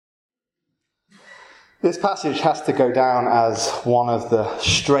This passage has to go down as one of the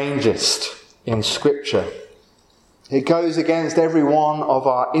strangest in Scripture. It goes against every one of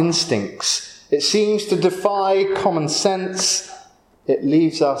our instincts. It seems to defy common sense. It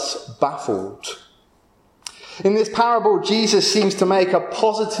leaves us baffled. In this parable, Jesus seems to make a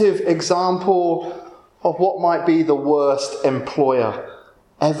positive example of what might be the worst employer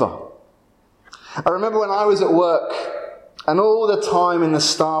ever. I remember when I was at work, and all the time in the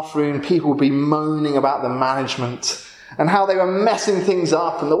staff room, people would be moaning about the management and how they were messing things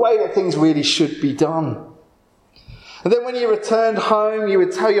up and the way that things really should be done. And then when you returned home, you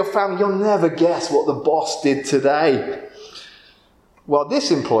would tell your family, you'll never guess what the boss did today. Well,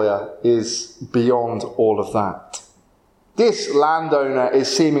 this employer is beyond all of that. This landowner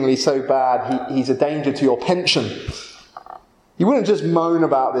is seemingly so bad, he's a danger to your pension. You wouldn't just moan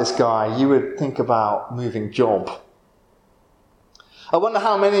about this guy, you would think about moving job. I wonder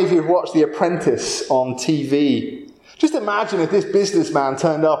how many of you have watched The Apprentice on TV. Just imagine if this businessman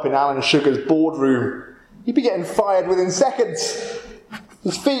turned up in Alan Sugar's boardroom. He'd be getting fired within seconds.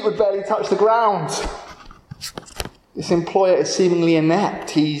 His feet would barely touch the ground. This employer is seemingly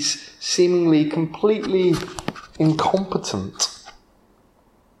inept. He's seemingly completely incompetent.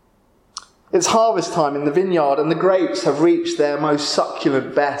 It's harvest time in the vineyard, and the grapes have reached their most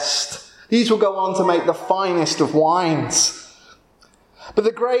succulent best. These will go on to make the finest of wines. But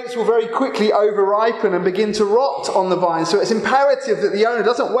the grapes will very quickly over-ripen and begin to rot on the vine. So it's imperative that the owner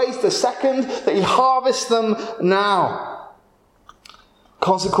doesn't waste a second, that he harvests them now.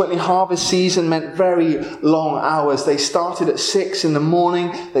 Consequently, harvest season meant very long hours. They started at 6 in the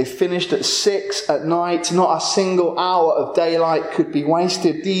morning. They finished at 6 at night. Not a single hour of daylight could be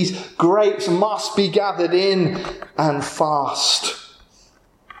wasted. These grapes must be gathered in and fast.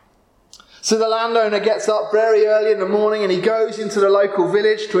 So the landowner gets up very early in the morning and he goes into the local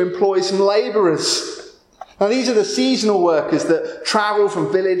village to employ some labourers. Now these are the seasonal workers that travel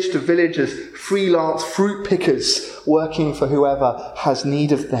from village to village as freelance fruit pickers, working for whoever has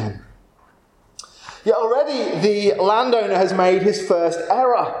need of them. Yet already the landowner has made his first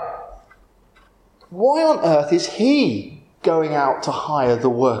error. Why on earth is he going out to hire the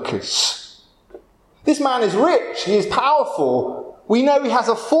workers? This man is rich, he is powerful. We know he has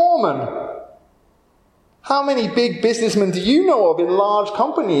a foreman. How many big businessmen do you know of in large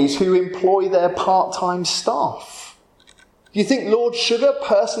companies who employ their part-time staff? Do you think Lord Sugar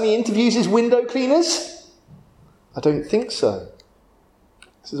personally interviews his window cleaners? I don't think so.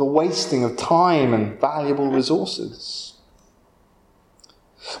 This is a wasting of time and valuable resources.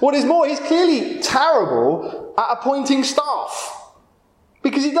 What is more, he's clearly terrible at appointing staff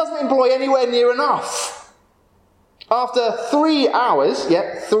because he doesn't employ anywhere near enough. After 3 hours,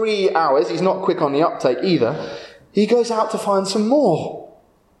 3 hours, he's not quick on the uptake either, he goes out to find some more.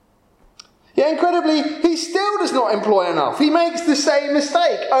 Yet incredibly, he still does not employ enough. He makes the same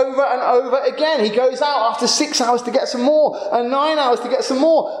mistake over and over again. He goes out after 6 hours to get some more, and 9 hours to get some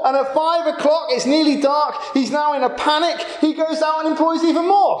more. And at 5 o'clock, it's nearly dark, he's now in a panic, he goes out and employs even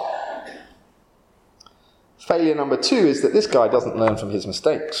more. Failure number 2 is that this guy doesn't learn from his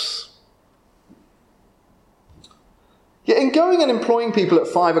mistakes. Yet in going and employing people at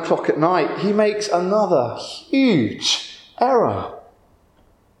 5 o'clock at night, he makes another huge error.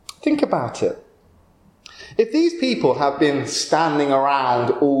 Think about it. If these people have been standing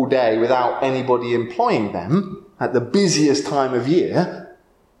around all day without anybody employing them at the busiest time of year,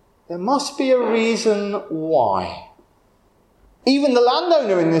 there must be a reason why. Even the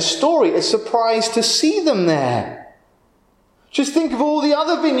landowner in this story is surprised to see them there. Just think of all the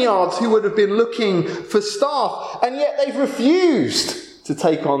other vineyards who would have been looking for staff, and yet they've refused to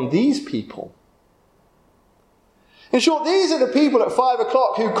take on these people. In short, these are the people at 5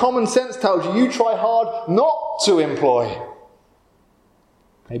 o'clock who common sense tells you try hard not to employ.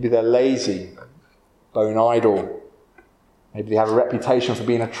 Maybe they're lazy, bone idle. Maybe they have a reputation for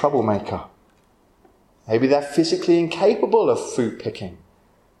being a troublemaker. Maybe they're physically incapable of fruit picking.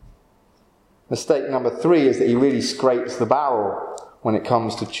 Mistake number 3 is that he really scrapes the barrel when it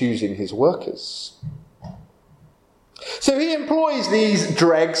comes to choosing his workers. So he employs these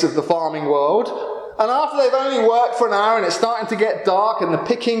dregs of the farming world, and after they've only worked for an hour and it's starting to get dark and the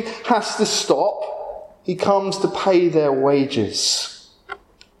picking has to stop, he comes to pay their wages.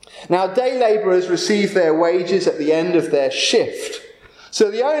 Now, day labourers receive their wages at the end of their shift,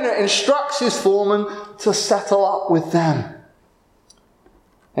 so the owner instructs his foreman to settle up with them.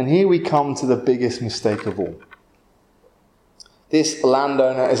 And here we come to the biggest mistake of all. This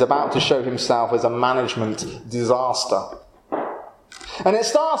landowner is about to show himself as a management disaster. And it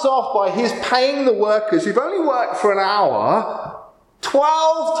starts off by his paying the workers who've only worked for an hour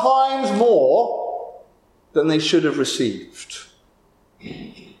 12 times more than they should have received.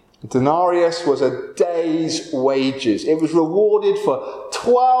 A denarius was a day's wages. It was rewarded for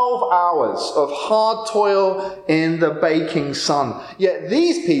 12 hours of hard toil in the baking sun. Yet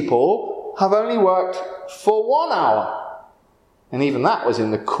these people have only worked for 1 hour. And even that was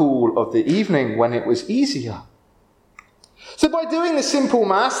in the cool of the evening when it was easier. So by doing the simple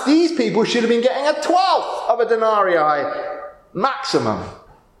maths, these people should have been getting a 12th of a denarii maximum,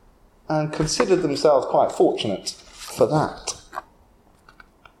 and considered themselves quite fortunate for that.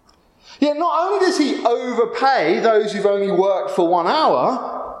 Yet not only does he overpay those who've only worked for 1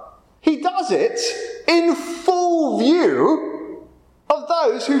 hour, he does it in full view of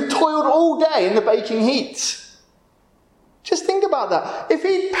those who've toiled all day in the baking heat. Just think about that. If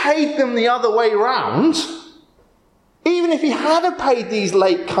he'd paid them the other way round, even if he had paid these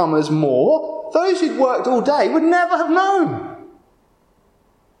latecomers more, those who'd worked all day would never have known.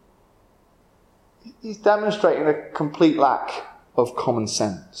 He's demonstrating a complete lack of common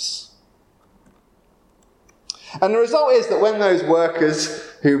sense. And the result is that when those workers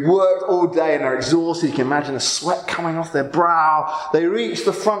who worked all day and are exhausted, you can imagine the sweat coming off their brow, they reach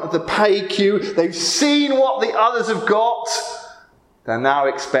the front of the pay queue, they've seen what the others have got, they're now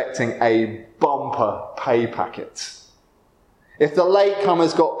expecting a bumper pay packet. If the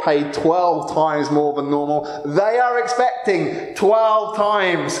latecomers got paid 12 times more than normal, they are expecting 12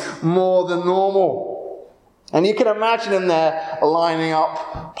 times more than normal. And you can imagine them there lining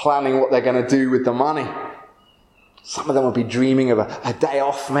up, planning what they're going to do with the money. Some of them would be dreaming of a day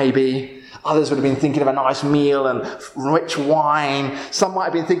off maybe. Others would have been thinking of a nice meal and rich wine. Some might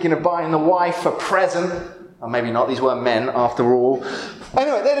have been thinking of buying the wife a present. Or maybe not, these weren't men after all.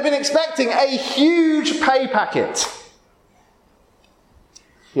 Anyway, they'd have been expecting a huge pay packet.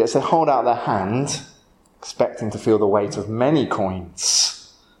 Yet as they hold out their hand, expecting to feel the weight of many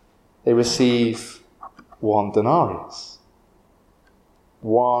coins, they receive 1 denarius.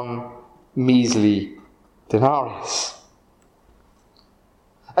 1 measly denarius.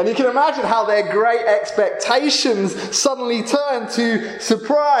 And you can imagine how their great expectations suddenly turn to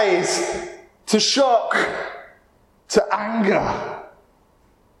surprise, to shock, to anger.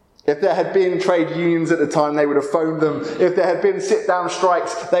 If there had been trade unions at the time, they would have phoned them. If there had been sit-down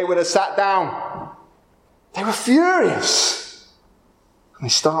strikes, they would have sat down. They were furious. And they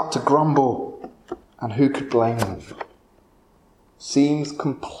start to grumble. And who could blame them? Seems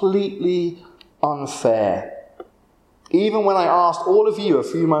completely unfair. Even when I asked all of you a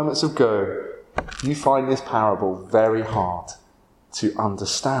few moments ago, you find this parable very hard to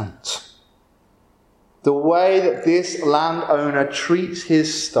understand. The way that this landowner treats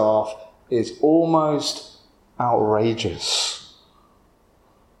his staff is almost outrageous.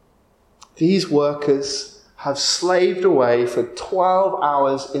 These workers have slaved away for 12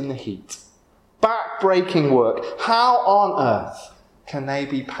 hours in the heat. Back-breaking work. How on earth can they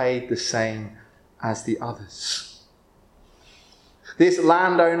be paid the same as the others? This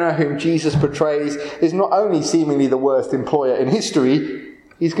landowner whom Jesus portrays is not only seemingly the worst employer in history,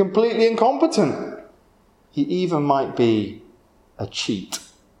 he's completely incompetent. He even might be a cheat.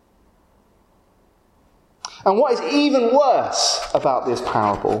 And what is even worse about this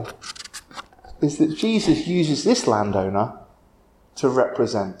parable is that Jesus uses this landowner to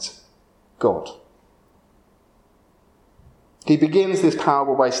represent God. He begins this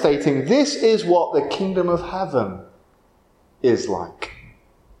parable by stating, this is what the kingdom of heaven is like.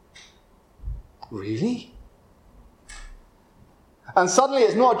 Really? And suddenly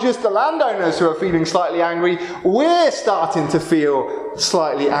it's not just the landowners who are feeling slightly angry, we're starting to feel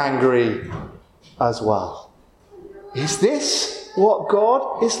slightly angry as well. Is this what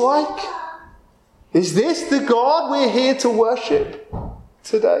God is like? Is this the God we're here to worship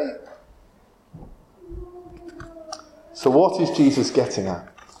today? So what is Jesus getting at?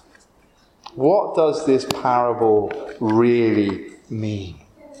 What does this parable really mean?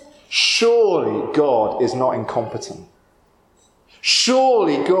 Surely God is not incompetent.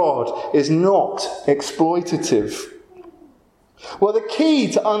 Surely God is not exploitative. Well, the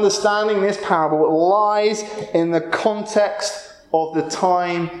key to understanding this parable lies in the context of the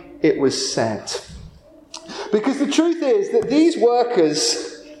time it was said. Because the truth is that these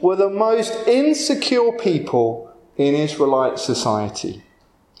workers were the most insecure people in Israelite society.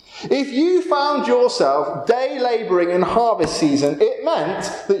 If you found yourself day labouring in harvest season, it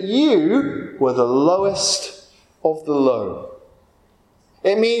meant that you were the lowest of the low.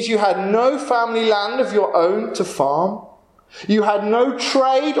 It means you had no family land of your own to farm. You had no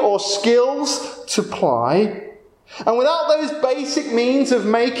trade or skills to ply. And without those basic means of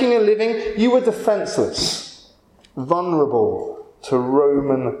making a living, you were defenceless, vulnerable to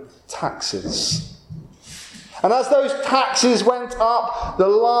Roman taxes. And as those taxes went up, the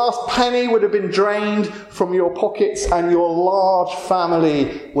last penny would have been drained from your pockets and your large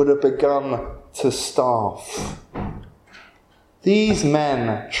family would have begun to starve. These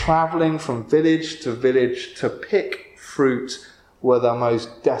men, travelling from village to pick fruit, were the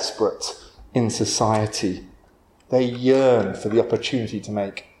most desperate in society. They yearned for the opportunity to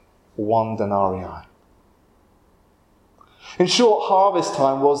make 1 denarii. In short, harvest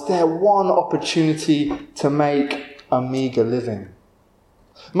time was their one opportunity to make a meagre living.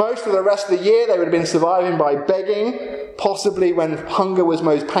 Most of the rest of the year they would have been surviving by begging, possibly when hunger was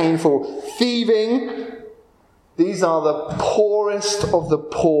most painful, thieving. These are the poorest of the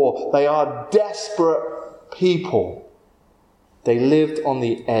poor. They are desperate people. They lived on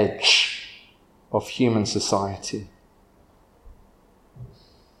the edge of human society.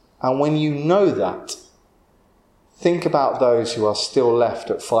 And when you know that, think about those who are still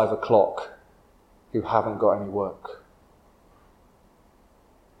left at 5 o'clock who haven't got any work.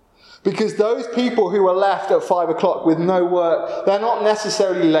 Because those people who are left at 5 o'clock with no work, they're not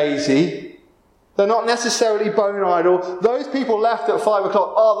necessarily lazy. They're not necessarily bone idle. Those people left at 5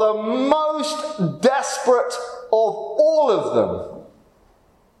 o'clock are the most desperate of all of them.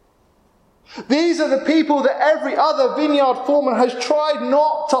 These are the people that every other vineyard foreman has tried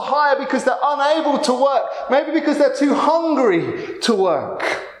not to hire because they're unable to work. Maybe because they're too hungry to work.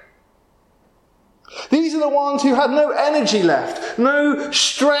 These are the ones who had no energy left, no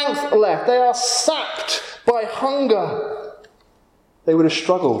strength left. They are sapped by hunger. They would have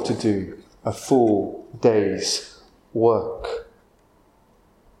struggled to do a full day's work.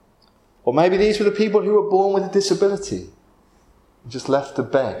 Or maybe these were the people who were born with a disability and just left to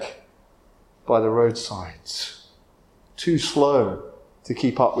beg by the roadsides, too slow to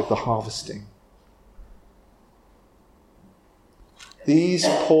keep up with the harvesting. These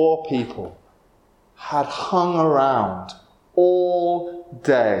poor people had hung around all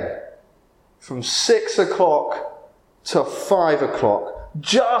day, from 6 o'clock to 5 o'clock,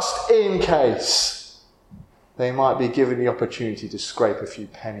 just in case they might be given the opportunity to scrape a few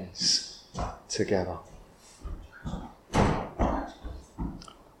pennies together.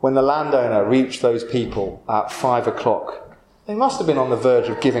 When the landowner reached those people at 5 o'clock, they must have been on the verge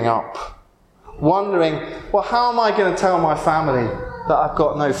of giving up, wondering, well, how am I going to tell my family that I've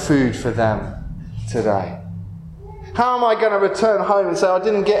got no food for them today? How am I going to return home and say, I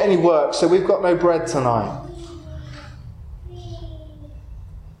didn't get any work, so we've got no bread tonight?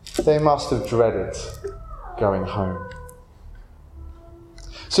 They must have dreaded going home.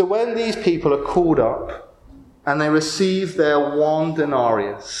 So when these people are called up, and they receive their 1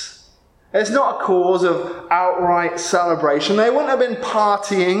 denarius. It's not a cause of outright celebration. They wouldn't have been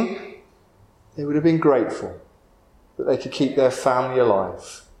partying. They would have been grateful that they could keep their family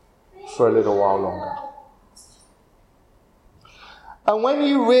alive for a little while longer. And when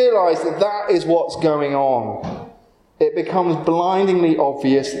you realise that that is what's going on, it becomes blindingly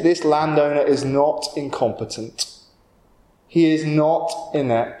obvious that this landowner is not incompetent. He is not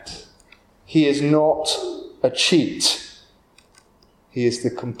inept. He is not a cheat. He is the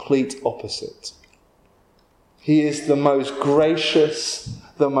complete opposite. He is the most gracious,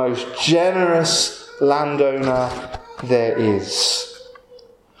 the most generous landowner there is.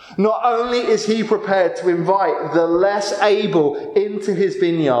 Not only is he prepared to invite the less able into his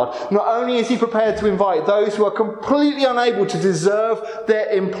vineyard, not only is he prepared to invite those who are completely unable to deserve their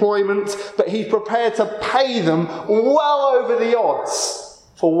employment, but he's prepared to pay them well over the odds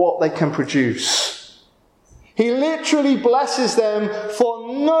for what they can produce. He literally blesses them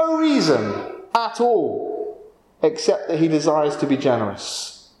for no reason at all, except that he desires to be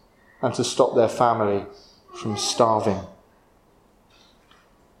generous and to stop their family from starving.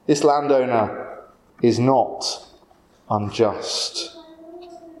 This landowner is not unjust.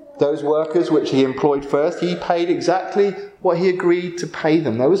 Those workers which he employed first, he paid exactly what he agreed to pay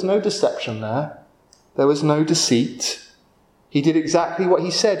them. There was no deception there. There was no deceit. He did exactly what he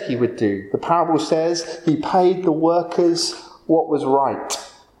said he would do. The parable says he paid the workers what was right.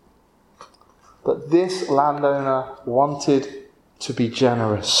 But this landowner wanted to be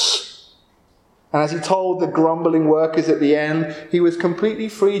generous. And as he told the grumbling workers at the end, he was completely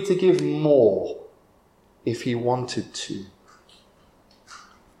free to give more if he wanted to.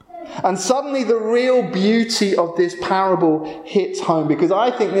 And suddenly the real beauty of this parable hits home, because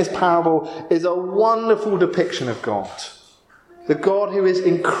I think this parable is a wonderful depiction of God. The God who is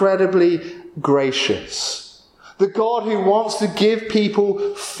incredibly gracious. The God who wants to give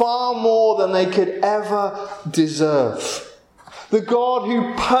people far more than they could ever deserve. The God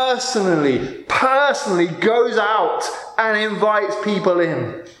who personally goes out and invites people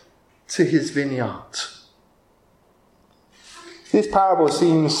in to his vineyard. This parable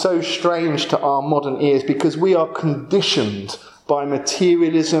seems so strange to our modern ears because we are conditioned by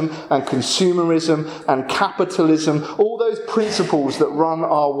materialism and consumerism and capitalism, all those principles that run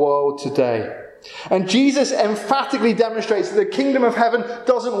our world today. And Jesus emphatically demonstrates that the kingdom of heaven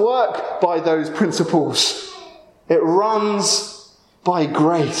doesn't work by those principles. It runs by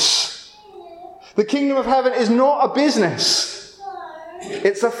grace. The kingdom of heaven is not a business.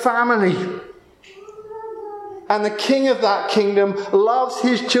 It's a family. And the king of that kingdom loves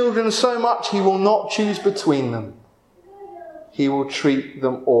his children so much he will not choose between them. He will treat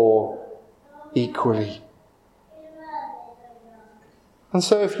them all equally. And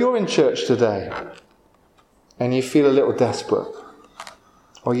so if you're in church today and you feel a little desperate,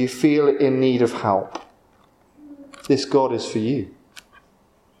 or you feel in need of help, this God is for you.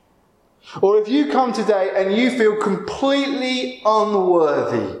 Or if you come today and you feel completely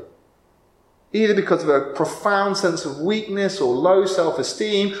unworthy, either because of a profound sense of weakness or low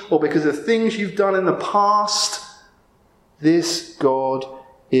self-esteem, or because of things you've done in the past, this God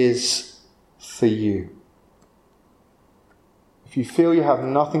is for you. If you feel you have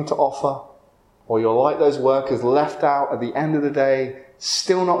nothing to offer, or you're like those workers left out at the end of the day,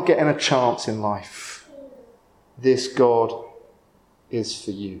 still not getting a chance in life, this God is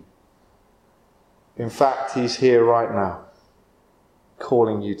for you. In fact, he's here right now,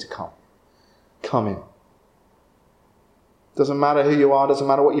 calling you to come. Come in. Doesn't matter who you are, doesn't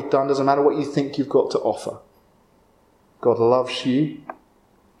matter what you've done, doesn't matter what you think you've got to offer. God loves you,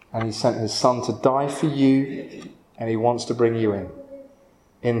 and he sent his son to die for you, and he wants to bring you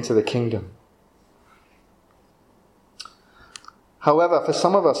into the kingdom. However, for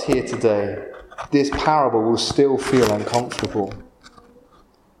some of us here today, this parable will still feel uncomfortable.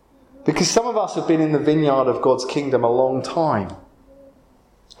 Because some of us have been in the vineyard of God's kingdom a long time.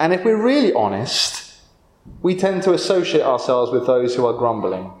 And if we're really honest, we tend to associate ourselves with those who are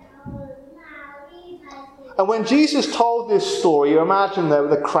grumbling. And when Jesus told this story, you imagine there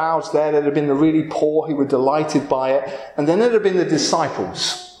were the crowds there. There had been the really poor who were delighted by it. And then there had been the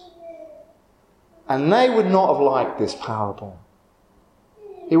disciples. And they would not have liked this parable.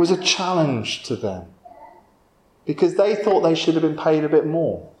 It was a challenge to them. Because they thought they should have been paid a bit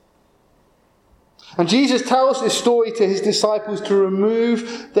more. And Jesus tells this story to his disciples to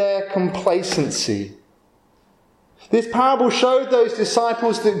remove their complacency. This parable showed those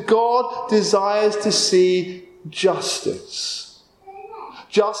disciples that God desires to see justice.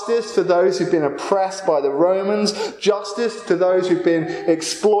 Justice for those who've been oppressed by the Romans. Justice for those who've been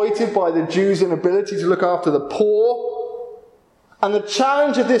exploited by the Jews' inability to look after the poor. And the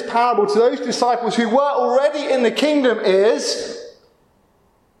challenge of this parable to those disciples who were already in the kingdom is,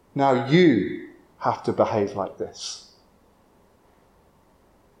 now you have to behave like this.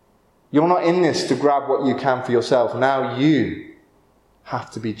 You're not in this to grab what you can for yourself. Now you have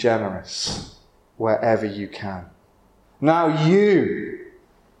to be generous wherever you can. Now you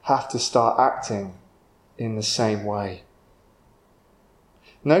have to start acting in the same way.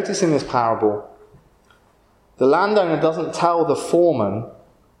 Notice in this parable, the landowner doesn't tell the foreman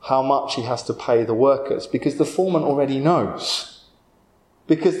how much he has to pay the workers, because the foreman already knows.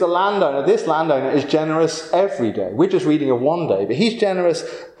 Because this landowner is generous every day. We're just reading of one day, but he's generous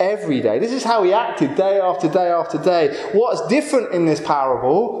every day. This is how he acted day after day after day. What's different in this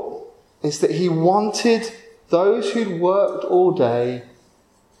parable is that he wanted those who'd worked all day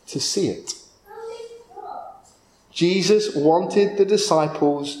to see it. Jesus wanted the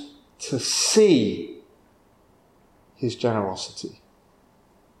disciples to see his generosity.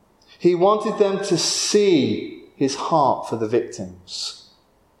 He wanted them to see his heart for the victims.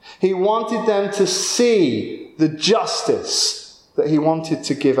 He wanted them to see the justice that he wanted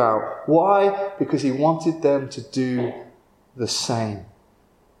to give out. Why? Because he wanted them to do the same.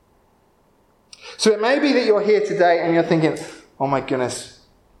 So it may be that you're here today and you're thinking, oh my goodness,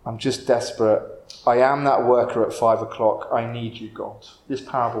 I'm just desperate. I am that worker at 5 o'clock. I need you, God. This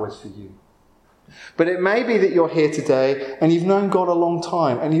parable is for you. But it may be that you're here today and you've known God a long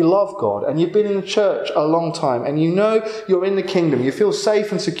time and you love God and you've been in the church a long time and you know you're in the kingdom. You feel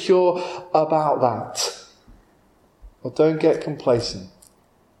safe and secure about that. Well, don't get complacent,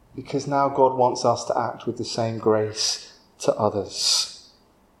 because now God wants us to act with the same grace to others.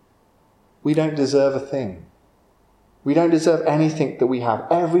 We don't deserve a thing. We don't deserve anything that we have.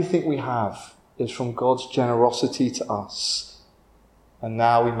 Everything we have is from God's generosity to us. And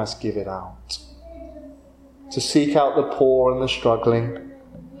now we must give it out. To seek out the poor and the struggling,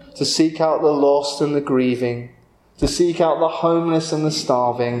 to seek out the lost and the grieving, to seek out the homeless and the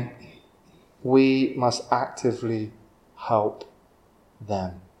starving, we must actively help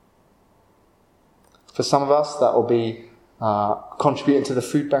them. For some of us, that will be contributing to the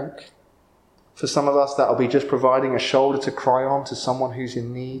food bank. For some of us, that'll be just providing a shoulder to cry on to someone who's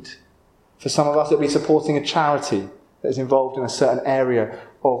in need. For some of us, it'll be supporting a charity that is involved in a certain area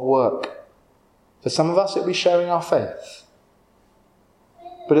of work. For some of us, it'll be sharing our faith.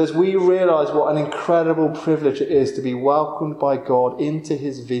 But as we realise what an incredible privilege it is to be welcomed by God into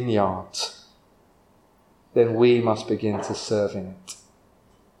his vineyard, then we must begin to serve in it.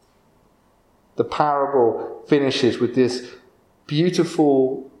 The parable finishes with this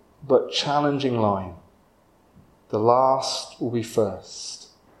beautiful but challenging line. The last will be first,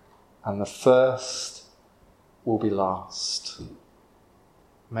 and the first will be last.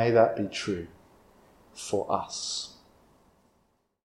 May that be true for us.